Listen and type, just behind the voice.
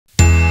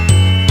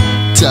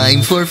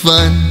Time for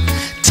fun,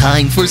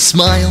 time for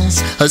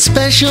smiles, a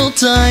special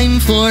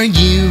time for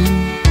you.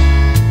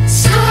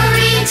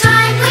 Story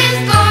time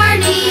with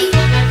Barney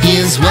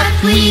is what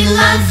we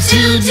love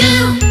to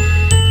do.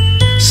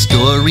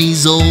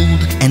 Stories old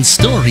and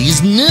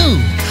stories new,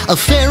 a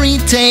fairy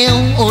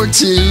tale or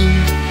two.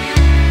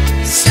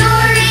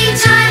 Story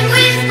time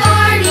with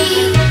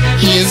Barney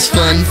is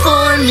fun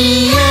for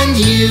me and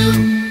you.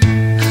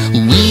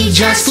 We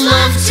just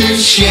love to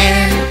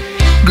share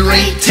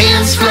great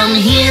tales from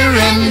here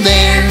and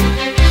there.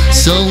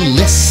 So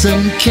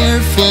listen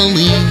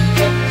carefully,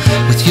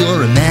 with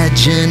your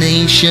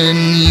imagination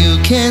you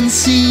can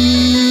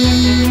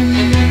see.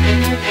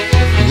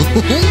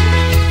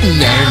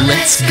 Now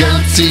let's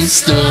go to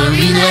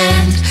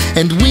Storyland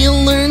and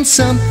we'll learn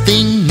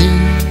something new.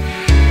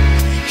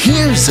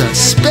 Here's a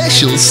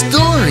special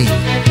story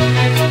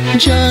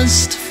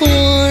just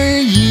for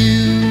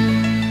you.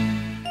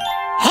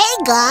 Hey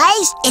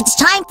guys, it's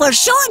time for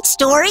short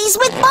stories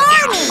with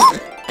Barney.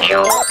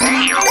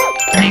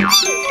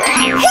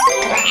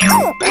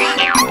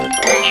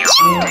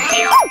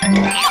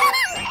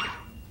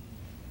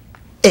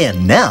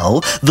 And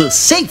now, the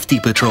Safety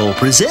Patrol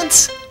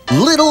presents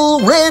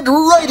Little Red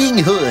Riding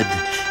Hood.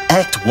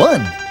 Act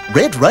 1,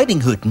 Red Riding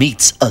Hood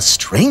meets a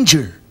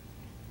stranger.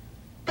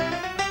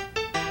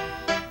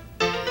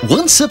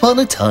 Once upon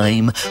a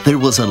time, there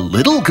was a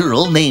little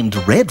girl named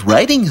Red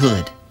Riding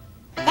Hood.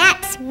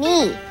 That's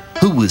me.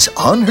 Who was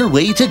on her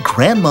way to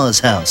Grandma's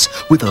house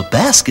with a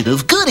basket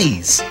of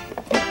goodies.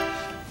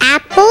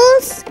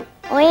 Apples,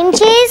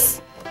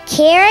 oranges,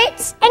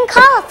 carrots, and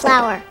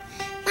cauliflower.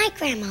 My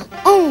grandma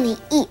only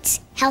eats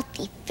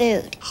healthy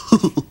food.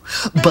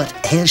 But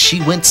as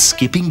she went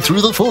skipping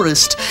through the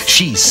forest,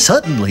 she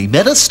suddenly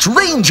met a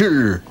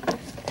stranger.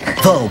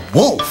 The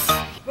wolf.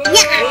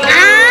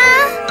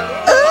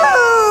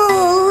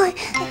 Ooh!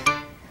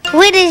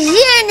 What is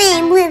your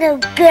name, little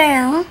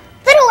girl?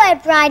 Little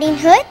Red Riding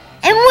Hood.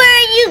 And where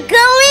are you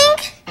going?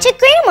 To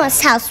Grandma's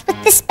house with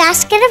this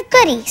basket of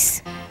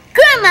goodies.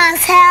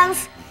 Grandma's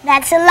house?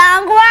 That's a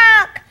long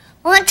walk.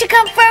 Want to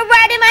come for a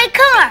ride in my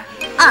car?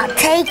 I'll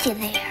take you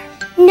there.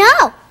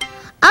 No,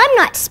 I'm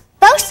not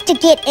supposed to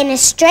get in a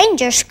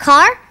stranger's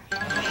car.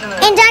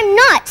 And I'm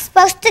not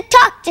supposed to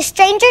talk to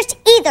strangers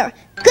either.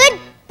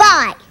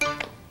 Goodbye.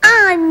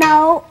 Oh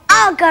no,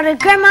 I'll go to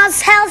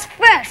Grandma's house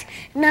first.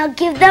 And I'll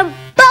give them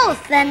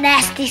both a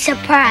nasty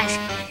surprise.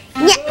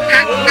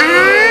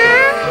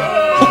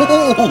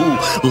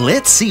 Oh,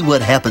 let's see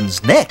what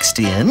happens next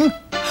in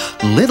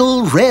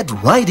Little Red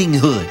Riding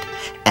Hood,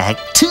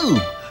 Act 2,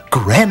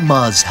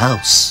 Grandma's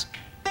House.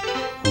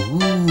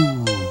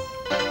 Ooh.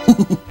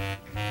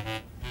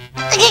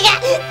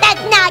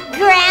 That's not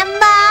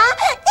Grandma.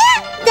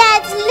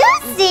 That's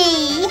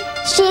Lucy.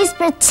 She's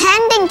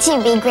pretending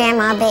to be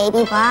Grandma,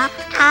 Baby Bop.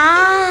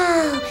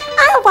 Oh,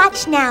 I'll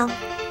watch now.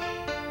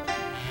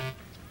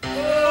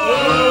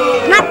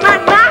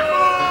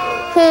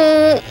 Who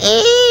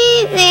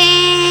is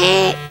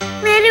it?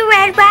 Little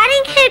Red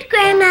Riding Hood,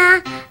 Grandma.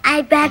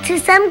 I brought you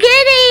some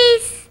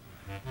goodies.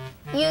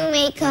 You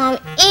may come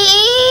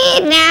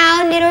in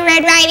now, Little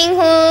Red Riding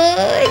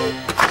Hood.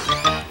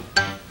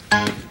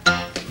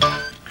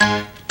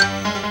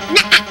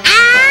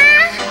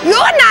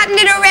 You're not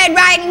Little Red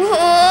Riding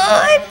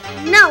Hood.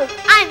 No,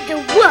 I'm the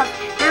wolf.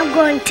 I'm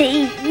going to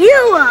eat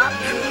you up.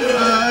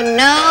 Oh,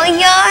 no,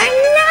 you're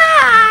not.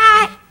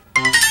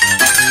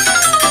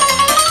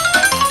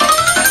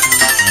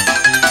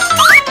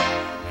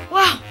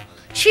 Wow,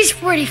 she's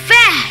pretty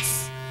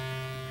fast.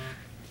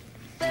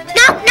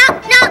 Knock,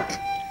 knock, knock.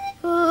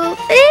 Who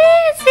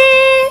is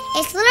it?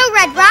 It's Little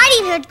Red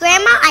Riding Hood,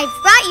 Grandma. I've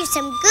brought you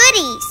some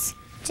goodies.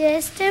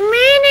 Just a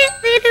minute,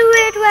 Little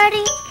Red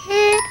Riding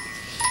Hood.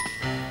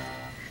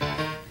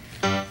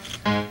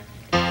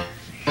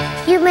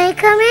 You may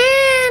come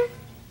in.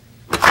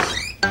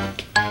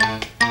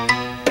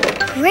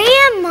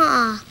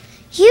 Grandma,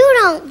 you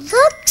don't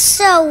look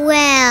so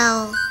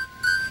well.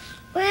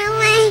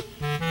 Really?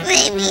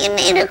 Maybe you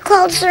need a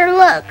closer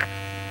look.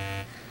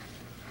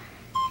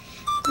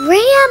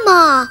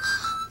 Grandma,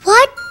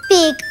 what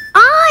big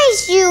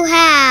eyes you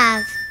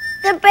have.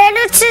 The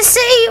better to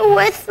see you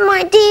with,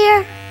 my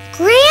dear.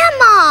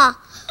 Grandma,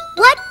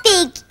 what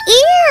big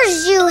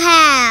ears you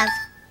have.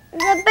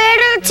 The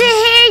better to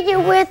hear you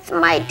with,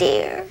 my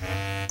dear.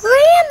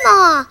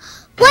 Grandma,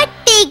 what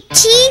big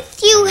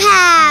teeth you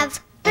have.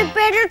 The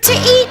better to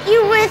eat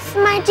you with,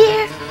 my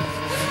dear.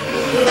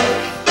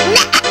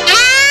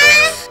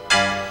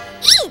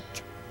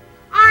 Eat!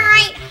 All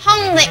right,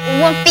 hold it,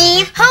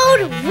 Whoopi.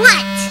 Hold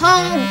what?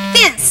 Hold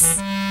this.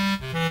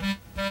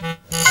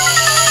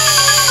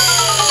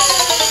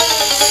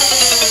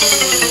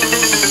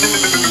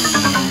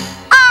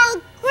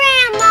 Oh,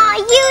 Grandma,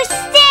 you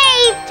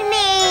saved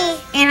me.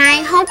 And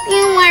I hope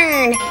you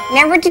learned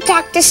never to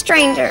talk to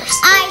strangers.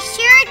 I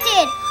sure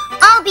did.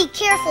 I'll be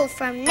careful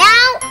from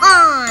now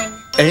on.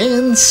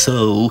 And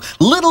so,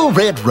 Little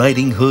Red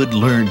Riding Hood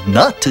learned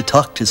not to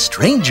talk to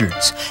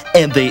strangers,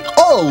 and they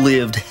all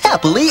lived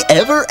happily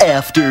ever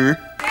after.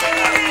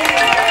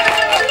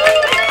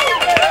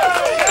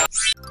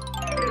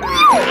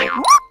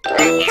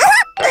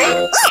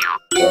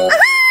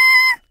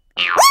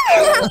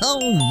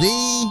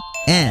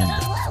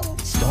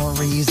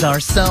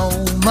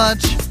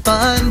 much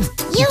fun.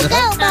 You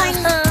go,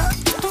 Barney.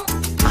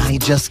 I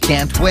just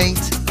can't wait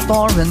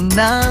for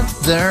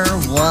another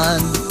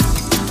one.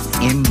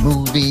 In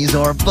movies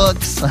or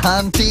books,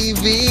 on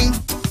TV,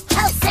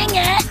 I'll sing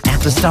it.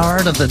 at the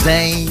start of the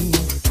day,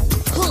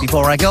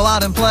 before I go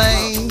out and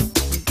play,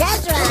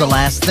 That's right. the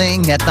last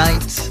thing at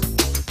night,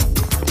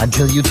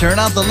 until you turn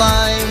out the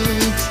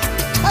light.